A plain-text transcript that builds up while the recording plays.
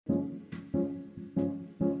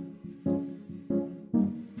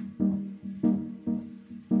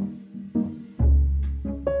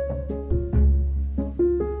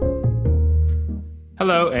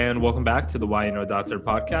Hello, and welcome back to the Why You Know Doctor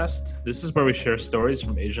podcast. This is where we share stories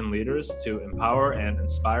from Asian leaders to empower and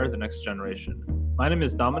inspire the next generation. My name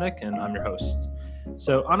is Dominic, and I'm your host.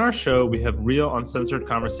 So, on our show, we have real, uncensored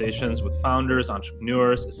conversations with founders,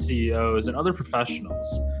 entrepreneurs, CEOs, and other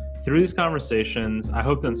professionals. Through these conversations, I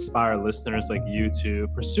hope to inspire listeners like you to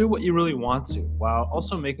pursue what you really want to, while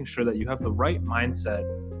also making sure that you have the right mindset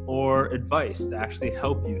or advice to actually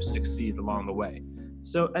help you succeed along the way.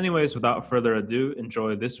 So anyways, without further ado,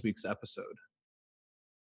 enjoy this week's episode.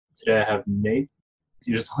 Today I have Nate. Do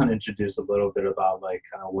you just want to introduce a little bit about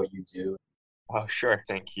kind of what you do? Oh, sure.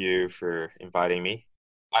 Thank you for inviting me.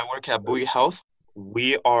 I work at Bui Health.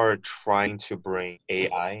 We are trying to bring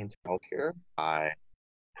AI into healthcare by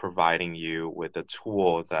providing you with a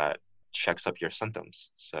tool that checks up your symptoms.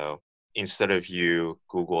 So instead of you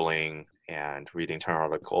Googling and reading 10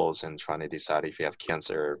 articles and trying to decide if you have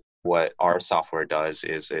cancer, what our software does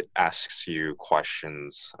is it asks you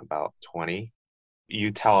questions, about 20.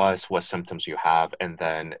 You tell us what symptoms you have, and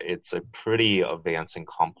then it's a pretty advanced and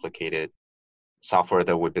complicated software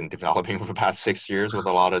that we've been developing for the past 6 years with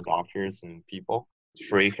a lot of doctors and people. It's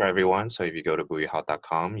free for everyone. So if you go to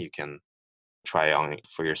buihealth.com, you can try it on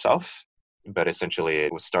for yourself. But essentially,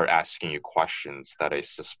 it will start asking you questions that I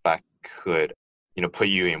suspect could put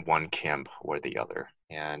you in one camp or the other.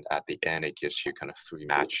 And at the end, it gives you kind of three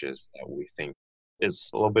matches that we think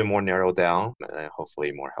is a little bit more narrowed down and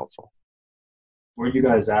hopefully more helpful. Where are you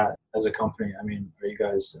guys at as a company? I mean, are you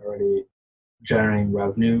guys already generating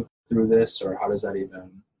revenue through this, or how does that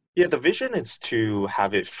even? Yeah, the vision is to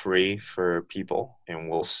have it free for people, and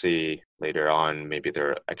we'll see later on, maybe there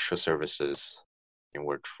are extra services, and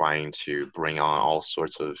we're trying to bring on all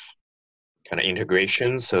sorts of kind of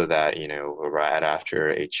integrations so that, right after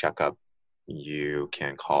a checkup, you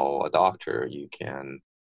can call a doctor, you can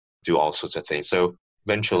do all sorts of things. So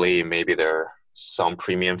eventually, maybe there are some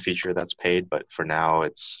premium feature that's paid, but for now,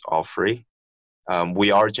 it's all free.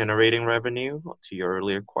 We are generating revenue, to your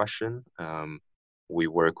earlier question. We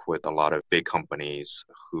work with a lot of big companies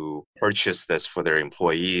who purchase this for their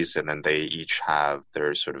employees, and then they each have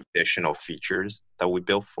their sort of additional features that we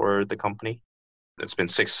built for the company. It's been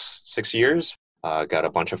six years, got a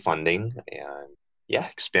bunch of funding, and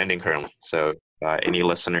expanding currently. So any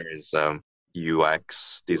listeners,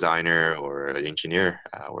 UX designer or engineer,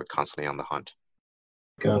 we're constantly on the hunt.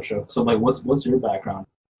 Gotcha. So what's your background?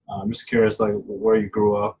 I'm just curious, where you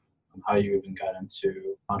grew up and how you even got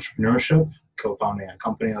into entrepreneurship, co-founding a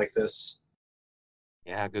company like this.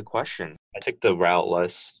 Yeah, good question. I took the route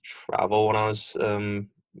less travel when I was, early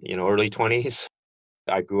 20s.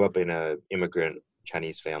 I grew up in an immigrant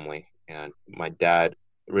Chinese family, and my dad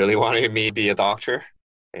really wanted me to be a doctor.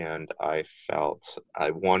 And I felt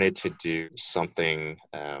I wanted to do something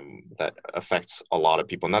that affects a lot of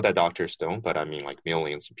people. Not that doctors don't, but I mean like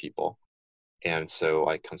millions of people. And so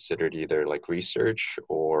I considered either like research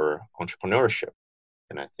or entrepreneurship.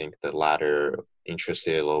 And I think the latter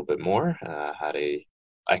interested a little bit more. Had a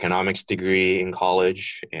economics degree in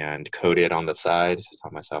college and coded on the side,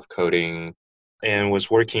 taught myself coding, and was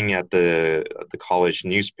working at the college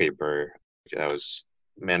newspaper. I was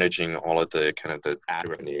managing all of the kind of the ad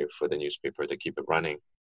revenue for the newspaper to keep it running.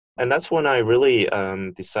 And that's when I really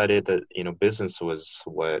decided that, business was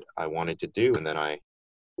what I wanted to do. And then I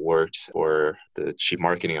worked for the chief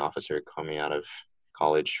marketing officer coming out of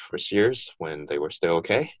college for Sears when they were still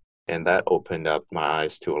okay. And that opened up my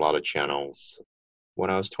eyes to a lot of channels. When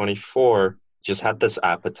I was 24, just had this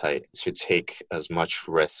appetite to take as much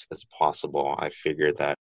risk as possible. I figured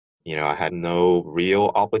that, I had no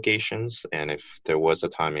real obligations. And if there was a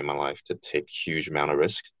time in my life to take huge amount of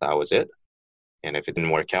risk, that was it. And if it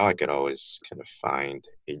didn't work out, I could always kind of find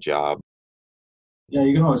a job. Yeah,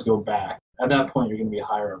 you can always go back. At that point, you're going to be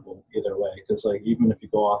hireable either way. Because even if you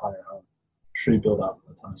go off on your own, I'm sure you build up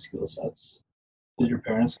a ton of skill sets. Did your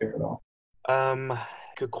parents care at all?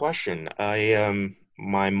 Good question.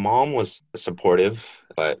 My mom was supportive,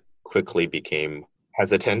 but quickly became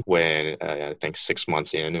hesitant when I think 6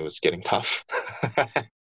 months in, it was getting tough.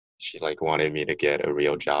 She wanted me to get a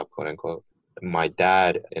real job, quote unquote. My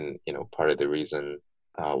dad, and part of the reason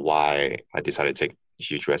why I decided to take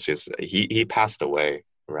huge risks is he passed away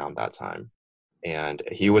around that time, and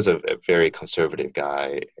he was a very conservative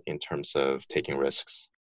guy in terms of taking risks,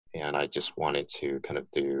 and I just wanted to kind of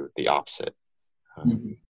do the opposite.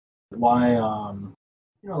 Why?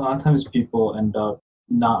 A lot of times people end up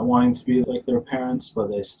not wanting to be like their parents,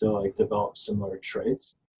 but they still develop similar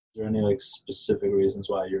traits. Is there any specific reasons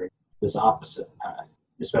why you're this opposite path,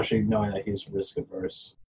 especially knowing that he's risk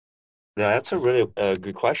averse? Yeah, that's a really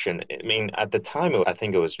good question. I mean, at the time, I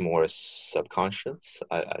think it was more subconscious.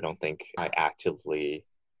 I don't think I actively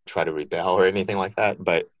try to rebel or anything like that.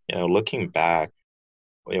 But looking back,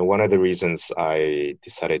 one of the reasons I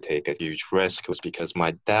decided to take a huge risk was because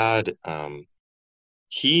my dad,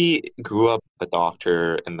 he grew up a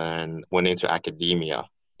doctor and then went into academia.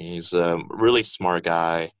 He's a really smart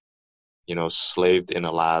guy, slaved in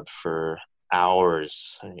a lab for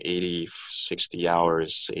hours, 80, 60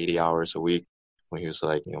 hours, 80 hours a week when he was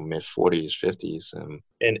like, mid 40s, 50s.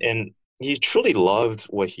 And he truly loved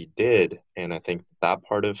what he did. And I think that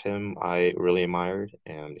part of him I really admired.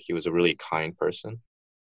 And he was a really kind person.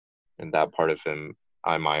 And that part of him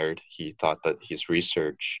I admired. He thought that his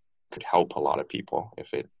research could help a lot of people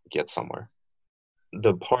if it gets somewhere.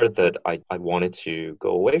 The part that I wanted to go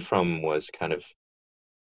away from was kind of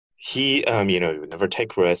he never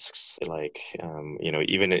take risks like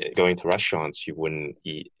even going to restaurants he wouldn't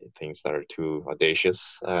eat things that are too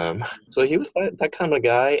audacious so he was that kind of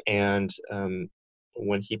guy and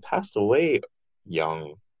when he passed away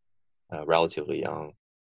young relatively young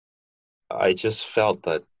I just felt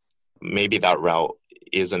that maybe that route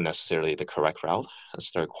isn't necessarily the correct route. I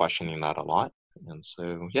started questioning that a lot and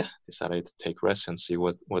so yeah decided to take risks and see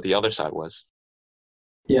what the other side was.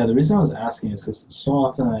 Yeah, the reason I was asking is because so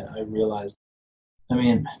often I realized, I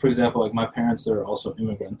mean, for example, like my parents, they're also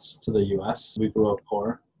immigrants to the US. We grew up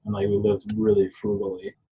poor and like we lived really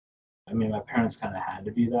frugally. I mean, my parents kind of had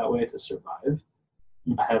to be that way to survive.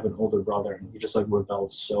 I have an older brother and he just like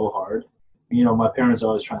rebelled so hard. My parents are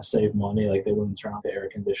always trying to save money, like they wouldn't turn on the air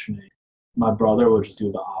conditioning. My brother would just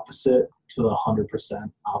do the opposite to the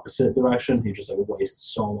 100% opposite direction. He just like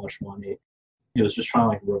wastes so much money. He was just trying to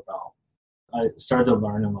like rebel. I started to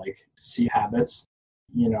learn and like see habits,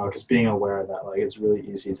 just being aware that like it's really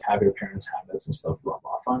easy to have your parents' habits and stuff rub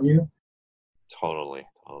off on you. Totally.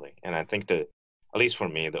 And I think that, at least for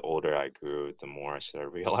me, the older I grew, the more I started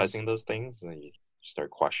realizing those things. And you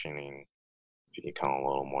start questioning, you become a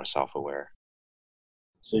little more self aware.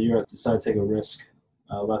 So you decided to take a risk,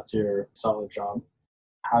 left your solid job.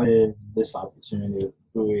 How did this opportunity with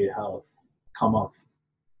Bowie Health come up?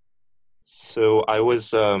 So I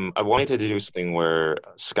wanted to do something where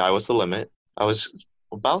sky was the limit. I was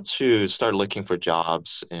about to start looking for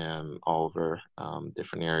jobs in all over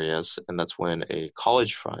different areas. And that's when a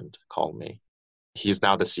college friend called me. He's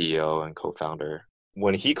now the CEO and co-founder.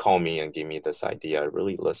 When he called me and gave me this idea, I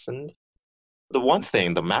really listened. The one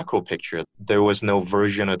thing, the macro picture, there was no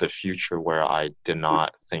version of the future where I did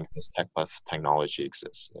not think this type of technology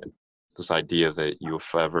existed. This idea that you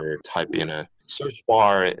forever type in a search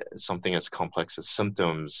bar something as complex as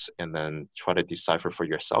symptoms and then try to decipher for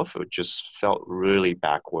yourself, it just felt really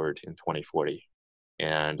backward in 2040.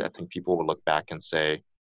 And I think people will look back and say,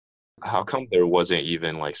 how come there wasn't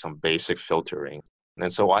even like some basic filtering?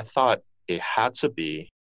 And so I thought it had to be,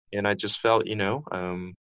 and I just felt,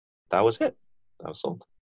 that was it. I was sold.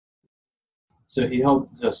 So he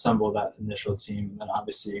helped to assemble that initial team, and then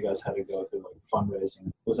obviously you guys had to go through like fundraising.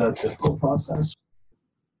 Was that a difficult process?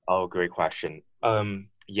 Oh, great question.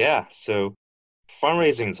 Yeah, so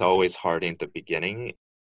fundraising is always hard in the beginning,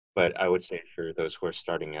 but I would say for those who are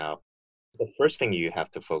starting out, the first thing you have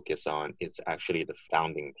to focus on is actually the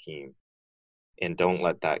founding team, and don't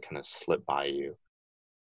let that kind of slip by you.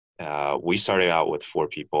 We started out with 4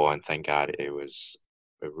 people, and thank God it was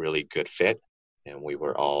a really good fit. And we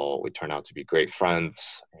turned out to be great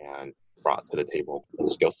friends and brought to the table a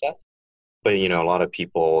skill set. But, a lot of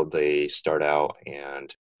people, they start out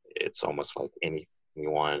and it's almost like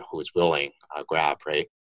anyone who's willing, grab, right?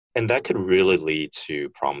 And that could really lead to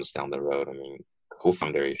problems down the road. I mean,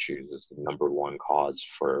 co-founder issues is the number one cause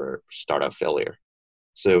for startup failure.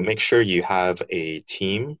 So make sure you have a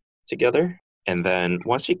team together. And then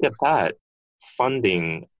once you get that,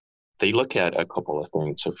 funding, they look at a couple of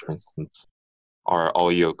things. So for instance, are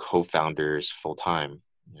all your co-founders full-time?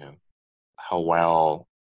 How well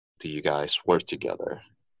do you guys work together?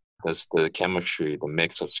 Does the chemistry, the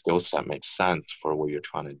mix of skill set make sense for what you're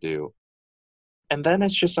trying to do? And then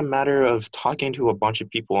it's just a matter of talking to a bunch of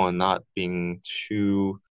people and not being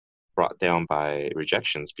too brought down by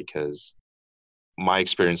rejections, because my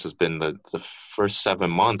experience has been the first 7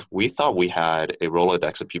 months, we thought we had a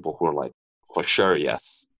Rolodex of people who were like, for sure,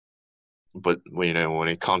 yes. But when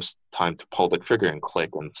it comes time to pull the trigger and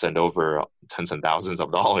click and send over tens and thousands of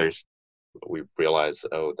dollars, we realized,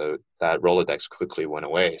 that Rolodex quickly went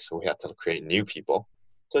away. So we had to create new people.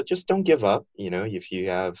 So just don't give up. If you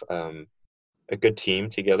have a good team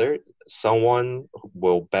together, someone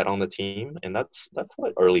will bet on the team. And that's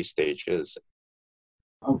what early stage is.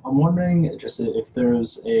 I'm wondering just if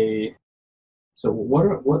there's a So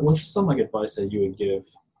what's just some like advice that you would give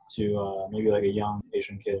to maybe like a young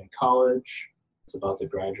Asian kid in college that's about to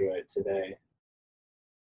graduate today?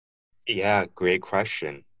 Yeah, great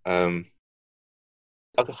question. A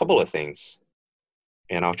couple of things,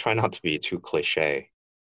 and I'll try not to be too cliche,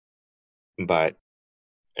 but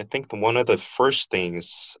I think one of the first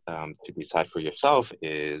things to decide for yourself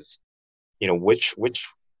is, which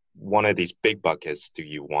one of these big buckets do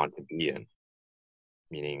you want to be in?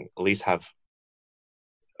 Meaning, at least have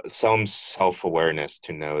some self-awareness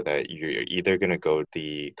to know that you're either going to go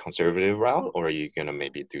the conservative route or you're going to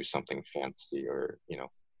maybe do something fancy or,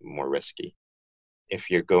 more risky. If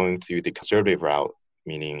you're going through the conservative route,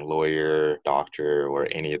 meaning lawyer, doctor, or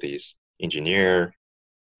any of these engineer,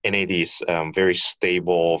 any of these very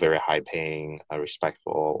stable, very high paying,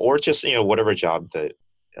 respectful, or just, whatever job that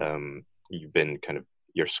you've been kind of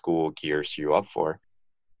your school gears you up for.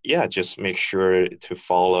 Yeah, just make sure to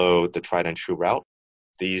follow the tried and true route.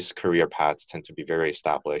 These career paths tend to be very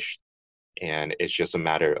established, and it's just a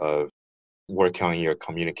matter of working on your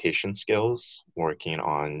communication skills, working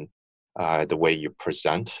on the way you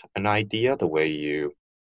present an idea, the way you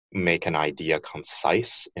make an idea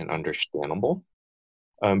concise and understandable,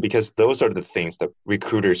 because those are the things that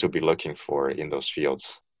recruiters will be looking for in those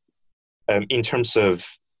fields. In terms of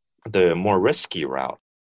the more risky route,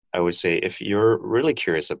 I would say if you're really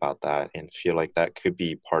curious about that and feel like that could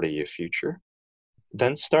be part of your future,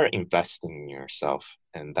 then start investing in yourself.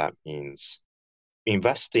 And that means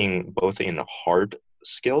investing both in hard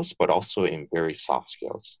skills, but also in very soft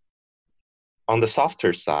skills. On the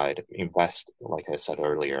softer side, invest, like I said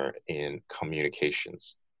earlier, in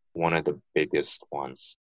communications, one of the biggest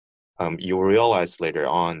ones. You will realize later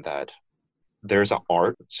on that there's an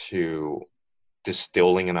art to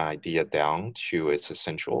distilling an idea down to its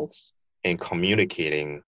essentials and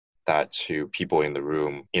communicating that to people in the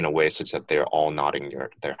room in a way such that they're all nodding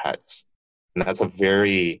their heads. And that's a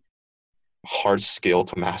very hard skill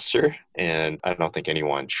to master, and I don't think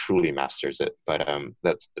anyone truly masters it, but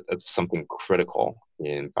that's something critical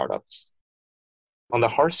in startups. On the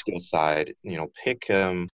hard skill side, pick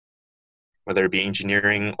whether it be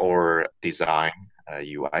engineering or design,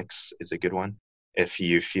 UX is a good one. If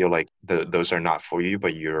you feel like those are not for you,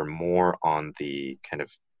 but you're more on the kind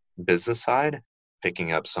of business side,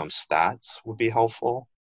 picking up some stats would be helpful.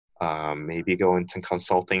 Maybe go into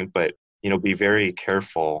consulting, but be very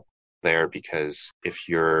careful there, because if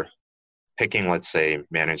you're picking, let's say,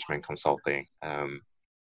 management consulting,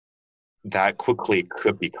 that quickly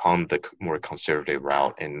could become the more conservative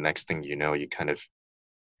route, and next thing you know, you kind of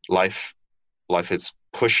life is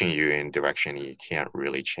pushing you in direction and you can't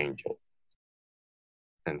really change it.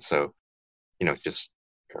 And so, just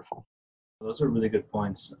careful. Those are really good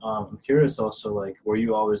points. I'm curious also, like, were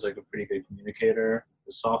you always like a pretty good communicator,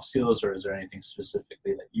 the soft skills, or is there anything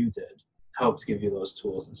specifically that you did helped give you those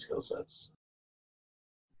tools and skill sets?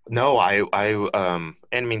 No, and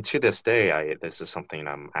I mean, to this day, this is something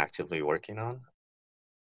I'm actively working on.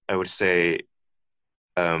 I would say,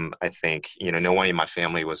 I think, no one in my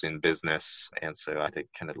family was in business, and so I had to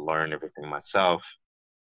kind of learn everything myself.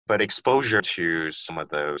 But exposure to some of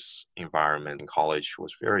those environments in college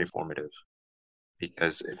was very informative,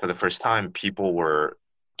 because for the first time, people were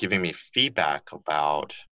giving me feedback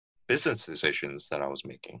about business decisions that I was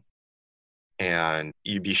making. And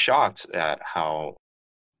you'd be shocked at how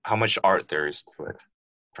much art there is to it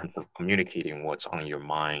in terms of communicating what's on your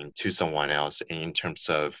mind to someone else, and in terms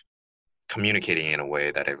of communicating in a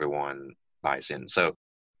way that everyone buys in. So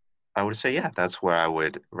I would say, yeah, that's where I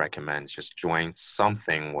would recommend just join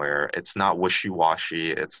something where it's not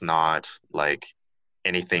wishy-washy. It's not like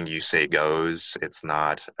anything you say goes. It's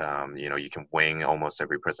not, you can wing almost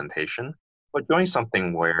every presentation. But join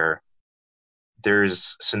something where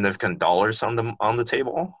there's significant dollars on the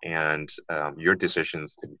table, and your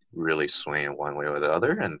decisions can really swing in one way or the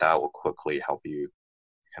other, and that will quickly help you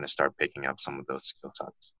kind of start picking up some of those skill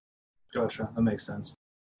sets. Gotcha. That makes sense.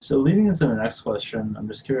 So leading into the next question, I'm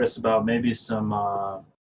just curious about maybe some,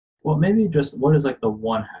 maybe just what is like the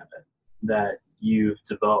one habit that you've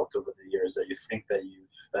developed over the years that you think that you've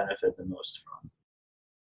benefited the most from?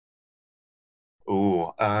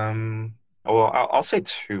 Ooh, well, I'll say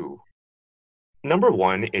two. Number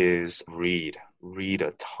one is read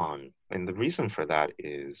a ton. And the reason for that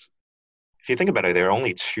is, if you think about it, there are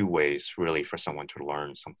only two ways really for someone to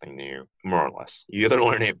learn something new, more or less. You either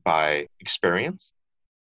learn it by experience,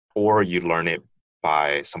 or you learn it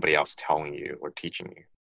by somebody else telling you or teaching you.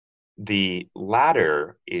 The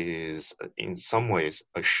latter is, in some ways,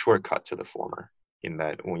 a shortcut to the former, in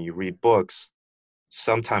that when you read books,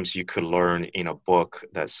 sometimes you could learn in a book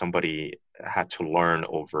that somebody had to learn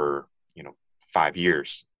over, 5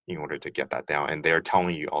 years in order to get that down. And they're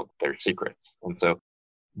telling you all their secrets. And so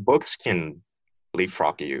books can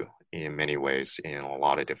leapfrog you in many ways in a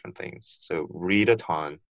lot of different things. So read a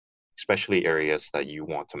ton, especially areas that you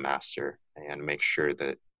want to master, and make sure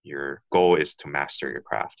that your goal is to master your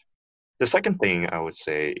craft. The second thing I would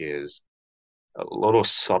say is a little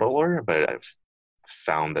subtler, but I've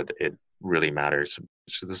found that it really matters.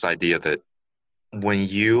 It's this idea that when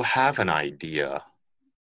you have an idea,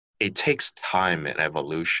 it takes time and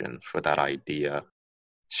evolution for that idea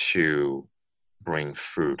to bring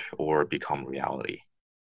fruit or become reality.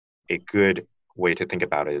 A good way to think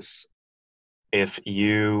about it is if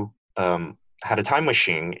you had a time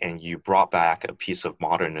machine and you brought back a piece of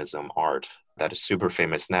modernism art that is super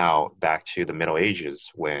famous now back to the Middle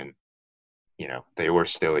Ages when they were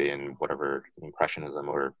still in whatever impressionism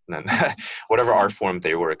or whatever art form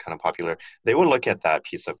they were kind of popular, they would look at that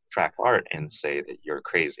piece of track art and say that you're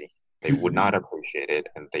crazy. They would not appreciate it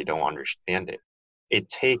and they don't understand it. It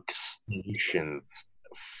takes nations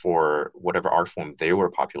for whatever art form they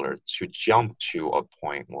were popular to jump to a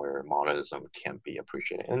point where modernism can be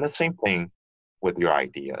appreciated. And the same thing with your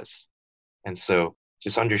ideas. And so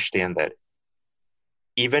just understand that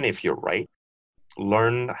even if you're right,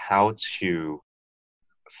 learn how to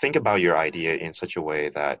think about your idea in such a way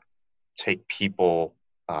that take people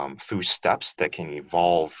through steps that can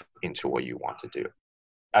evolve into what you want to do.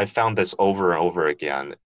 I found this over and over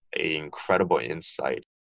again, an incredible insight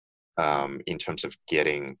in terms of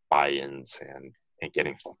getting buy-ins and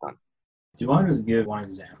getting stuff done. Do you want to just give one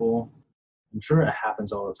example? I'm sure it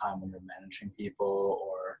happens all the time when you're managing people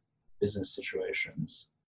or business situations.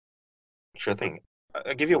 Sure thing.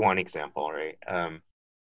 I'll give you one example, right?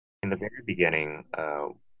 In the very beginning,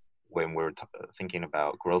 when we were thinking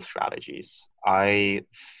about growth strategies, I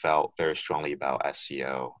felt very strongly about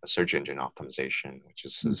SEO, search engine optimization, which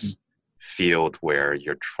is this field where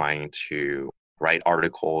you're trying to write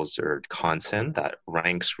articles or content that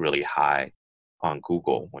ranks really high on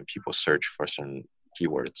Google when people search for certain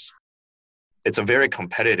keywords. It's a very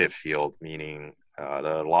competitive field, meaning there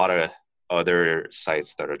are a lot of other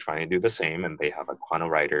sites that are trying to do the same, and they have a ton of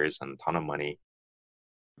writers and a ton of money.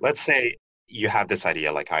 Let's say you have this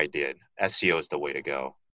idea like I did, SEO is the way to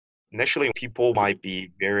go. Initially, people might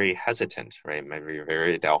be very hesitant, right? Maybe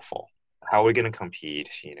very doubtful. How are we going to compete?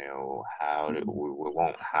 We don't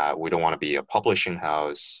want to be a publishing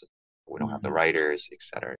house. We don't have the writers,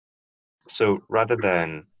 etc. So rather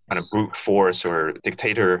than kind of brute force or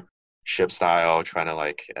dictatorship style, trying to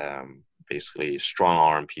basically strong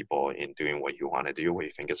arm people in doing what you want to do, what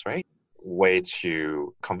you think is right, way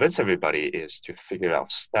to convince everybody is to figure out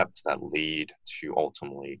steps that lead to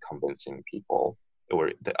ultimately convincing people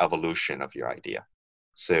or the evolution of your idea.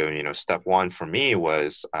 So, step one for me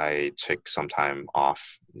was I took some time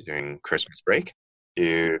off during Christmas break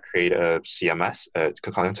to create a CMS, a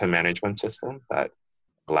content management system that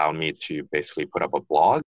allowed me to basically put up a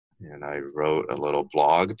blog. And I wrote a little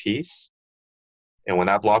blog piece. And when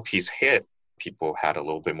that blog piece hit, people had a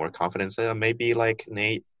little bit more confidence that maybe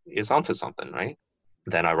Nate is onto something, right?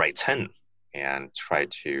 Then I write 10 and try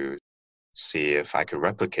to see if I could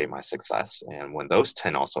replicate my success. And when those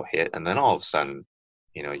 10 also hit, and then all of a sudden,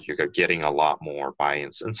 you're getting a lot more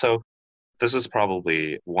buy-ins. And so this is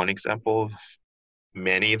probably one example of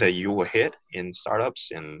many that you will hit in startups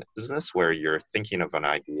in business where you're thinking of an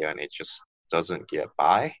idea and it just doesn't get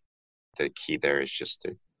by. The key there is just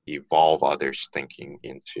to evolve others' thinking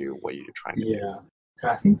into what you're trying to do. Yeah.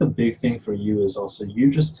 I think the big thing for you is also you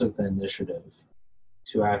just took the initiative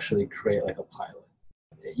to actually create a pilot.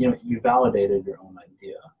 You validated your own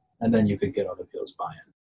idea and then you could get other people's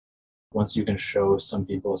buy-in. Once you can show some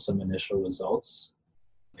people some initial results,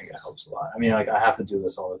 I think it helps a lot. I mean, I have to do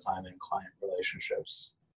this all the time in client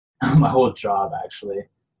relationships. My whole job, actually,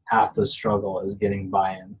 half the struggle is getting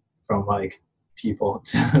buy-in from people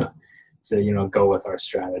to go with our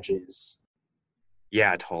strategies.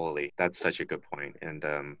 Yeah, totally. That's such a good point. And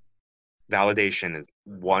validation is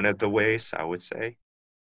one of the ways, I would say.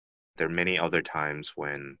 There are many other times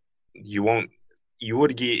when you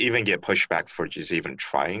would even get pushback for just even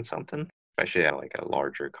trying something, especially at a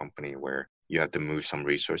larger company where you have to move some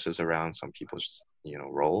resources around some people's,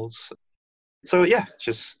 roles. So yeah,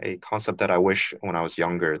 just a concept that I wish when I was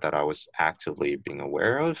younger that I was actively being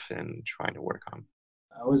aware of and trying to work on.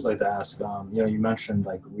 I always like to ask, you mentioned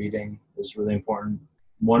reading is really important.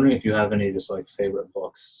 I'm wondering if you have any just favorite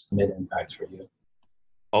books made impact for you.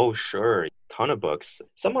 Oh, sure. Ton of books.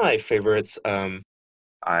 Some of my favorites,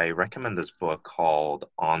 I recommend this book called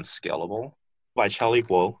Unscalable by Charlie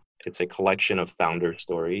Guo. It's a collection of founder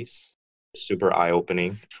stories. Super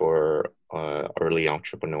eye-opening for early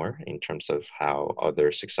entrepreneur in terms of how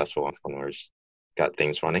other successful entrepreneurs got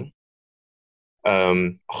things running.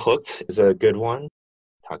 Hooked is a good one.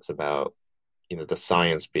 Talks about the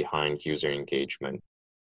science behind user engagement.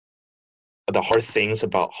 The hard things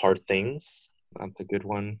about hard things. That's a good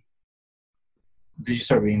one. Did you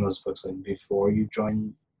start reading those books like before you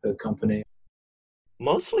joined the company?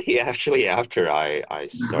 Mostly actually after I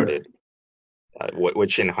started,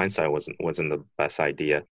 which in hindsight wasn't the best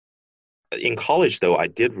idea. In college, though, I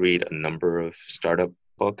did read a number of startup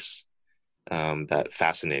books that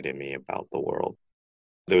fascinated me about the world.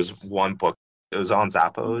 There was one book, it was on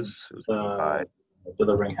Zappos. It was written by...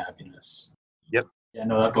 Delivering Happiness. Yep. Yeah,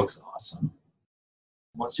 no, that book's awesome.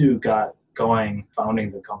 Once you got going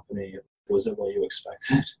founding the company, was it what you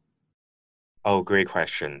expected? Oh, great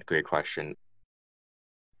question. Great question.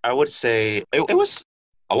 I would say it was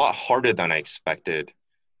a lot harder than I expected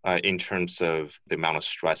in terms of the amount of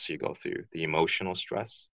stress you go through, the emotional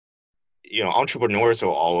stress. Entrepreneurs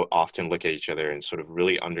will all often look at each other and sort of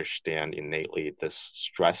really understand innately this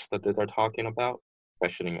stress that they're talking about,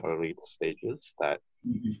 especially in early stages, that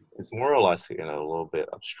is more or less a little bit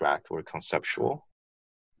abstract or conceptual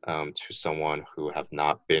to someone who have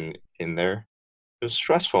not been in there. It was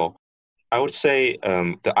stressful. I would say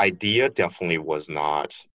the idea definitely was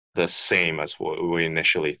not the same as what we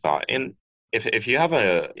initially thought. And if you have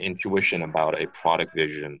an intuition about a product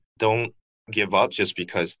vision, don't give up just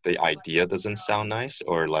because the idea doesn't sound nice,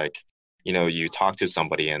 or you talk to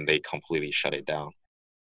somebody and they completely shut it down.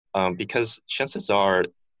 Because chances are,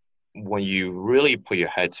 when you really put your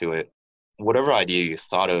head to it, whatever idea you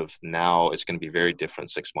thought of now is going to be very different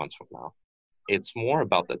 6 months from now. It's more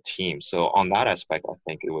about the team. So on that aspect, I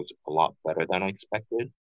think it was a lot better than I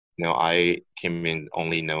expected. I came in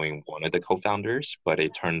only knowing one of the co-founders, but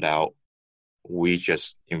it turned out we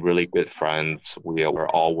just been really good friends. We were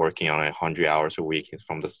all working on 100 hours a week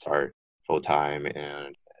from the start, full time,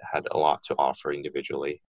 and had a lot to offer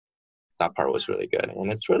individually. That part was really good.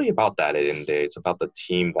 And it's really about that at the end of the day. It's about the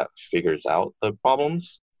team that figures out the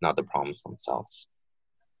problems, not the problems themselves.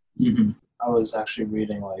 Mm-hmm. I was actually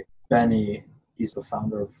reading Benny, he's the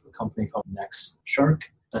founder of a company called Next Shark.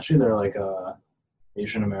 Essentially, they're like a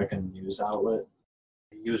Asian American news outlet.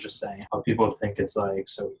 He was just saying how people think it's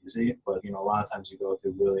so easy, but a lot of times you go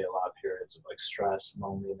through really a lot of periods of stress,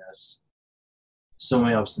 loneliness, so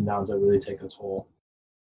many ups and downs that really take a toll.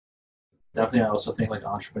 Definitely, I also think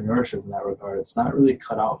entrepreneurship in that regard, it's not really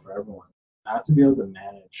cut out for everyone. You have to be able to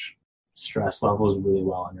manage stress levels really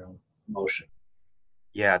well on your own emotion.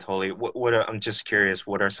 Yeah, totally. What I'm just curious,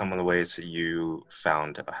 what are some of the ways that you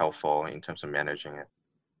found helpful in terms of managing it?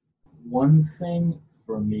 One thing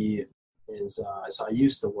for me is, so I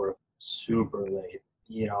used to work super late,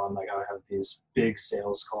 and I would have these big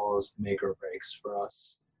sales calls, make or breaks for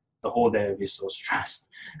us. The whole day I'd be so stressed.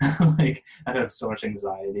 I'd have so much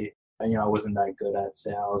anxiety. And, I wasn't that good at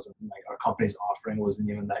sales, and our company's offering wasn't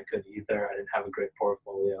even that good either. I didn't have a great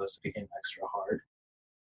portfolio, so it became extra hard.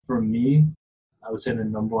 For me, I would say the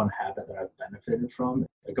number one habit that I've benefited from,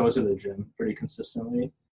 I go to the gym pretty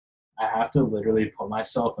consistently. I have to literally put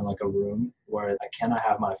myself in a room where I cannot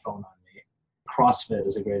have my phone on me. CrossFit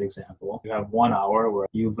is a great example. You have 1 hour where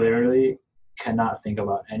you literally cannot think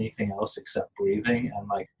about anything else except breathing and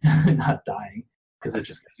not dying, because it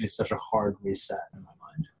just gives me such a hard reset in my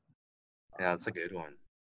mind. Yeah, that's a good one.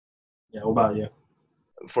 Yeah, what about you?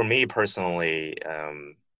 For me personally,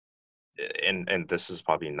 and this is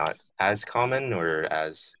probably not as common or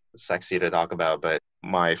as sexy to talk about, but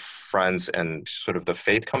my friends and sort of the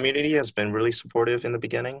faith community has been really supportive in the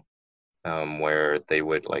beginning, where they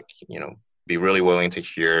would be really willing to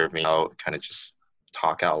hear me out, kind of just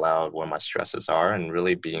talk out loud what my stresses are, and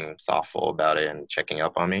really being thoughtful about it and checking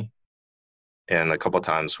up on me. And a couple of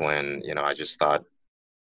times when I just thought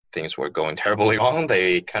things were going terribly wrong,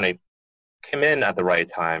 they kind of came in at the right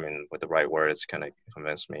time and with the right words kind of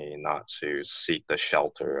convinced me not to seek the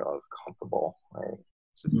shelter of comfortable, right?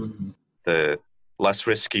 Mm-hmm. The less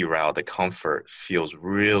risky route, the comfort feels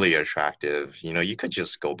really attractive. You could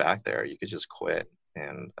just go back there. You could just quit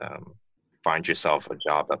and find yourself a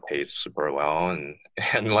job that pays super well and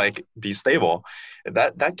be stable.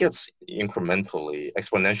 That gets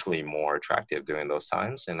exponentially more attractive during those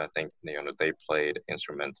times. And I think they played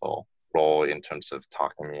instrumental role in terms of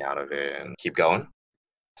talking me out of it and keep going.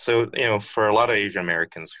 So for a lot of Asian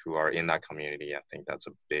Americans who are in that community, I think that's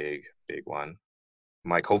a big one.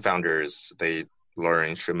 My co-founders, they learn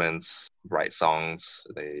instruments, write songs,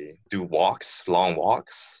 they do long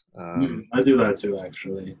walks. I do that too,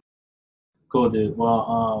 actually. Cool, dude.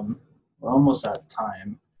 Well, we're almost at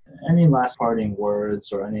time. Any last parting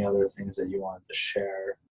words or any other things that you wanted to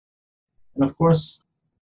share? And of course,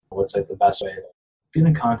 what's like the best way to get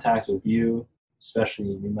in contact with you, especially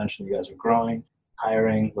you mentioned you guys are growing,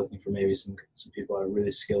 hiring, looking for maybe some people that are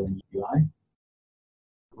really skilled in UI?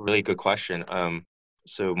 Really good question.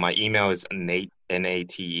 So my email is Nate, Nate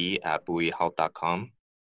 @buoyhealth.com.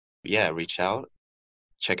 Yeah, reach out.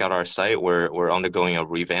 Check out our site. We're undergoing a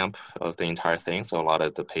revamp of the entire thing. So a lot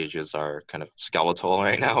of the pages are kind of skeletal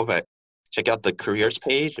right now, but check out the careers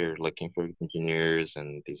page. You're looking for engineers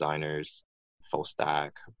and designers, full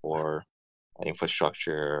stack, or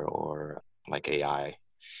infrastructure, or like AI.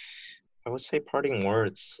 I would say parting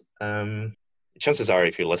words. Chances are,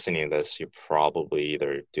 if you're listening to this, you're probably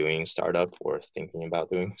either doing startup or thinking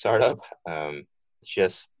about doing startup.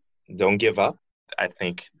 Just don't give up. I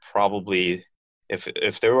think probably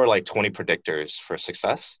if there were like 20 predictors for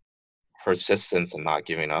success, persistence and not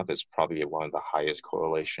giving up is probably one of the highest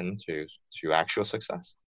correlation to actual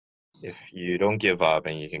success. If you don't give up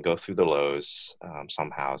and you can go through the lows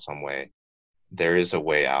somehow, some way, there is a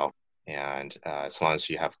way out. And as long as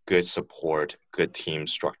you have good support, good team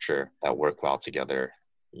structure that work well together,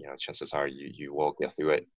 chances are you will get through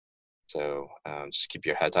it. So just keep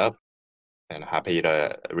your head up, and happy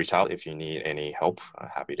to reach out if you need any help.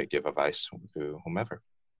 Happy to give advice to whomever.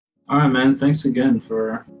 All right, man. Thanks again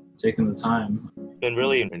for taking the time. It's been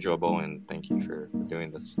really enjoyable, and thank you for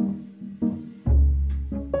doing this.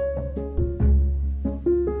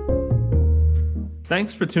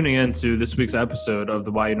 Thanks for tuning in to this week's episode of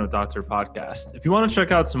the Why You Know Doctor podcast. If you want to check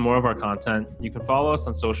out some more of our content, you can follow us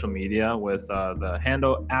on social media with the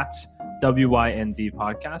handle @WYND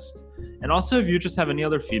podcast. And also, if you just have any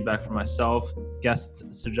other feedback for myself,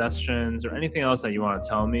 guest suggestions, or anything else that you want to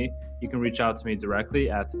tell me, you can reach out to me directly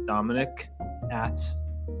at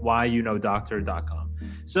Dominic@whyyouknowdoctor.com.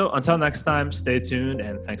 So until next time, stay tuned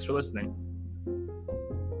and thanks for listening.